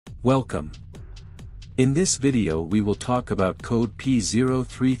Welcome. In this video we will talk about code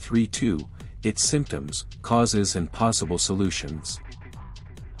P0332, its symptoms, causes and possible solutions.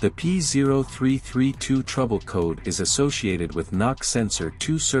 The P0332 trouble code is associated with knock sensor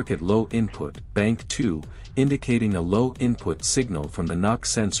 2 circuit low input, bank 2, indicating a low input signal from the knock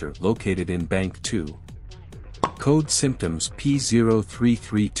sensor located in bank 2. Code symptoms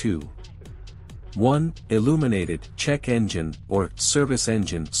P0332. 1. Illuminated check engine or service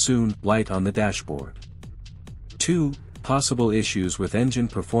engine soon light on the dashboard. 2. Possible issues with engine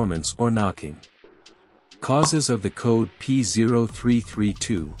performance or knocking. Causes of the code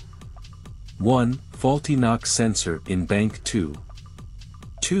P0332. 1. Faulty knock sensor in bank 2.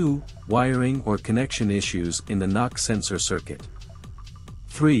 2. Wiring or connection issues in the knock sensor circuit.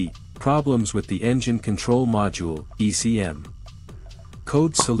 3. Problems with the engine control module, ECM.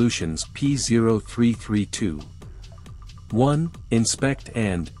 Code solutions P0332. 1. Inspect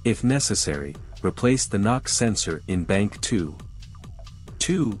and, if necessary, replace the knock sensor in bank 2.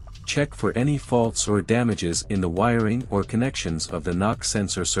 2. Check for any faults or damages in the wiring or connections of the knock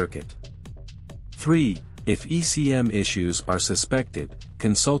sensor circuit. 3. If ECM issues are suspected,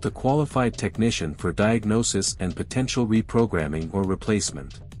 consult a qualified technician for diagnosis and potential reprogramming or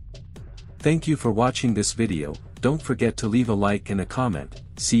replacement. Thank you for watching this video. Don't forget to leave a like and a comment.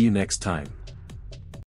 See you next time.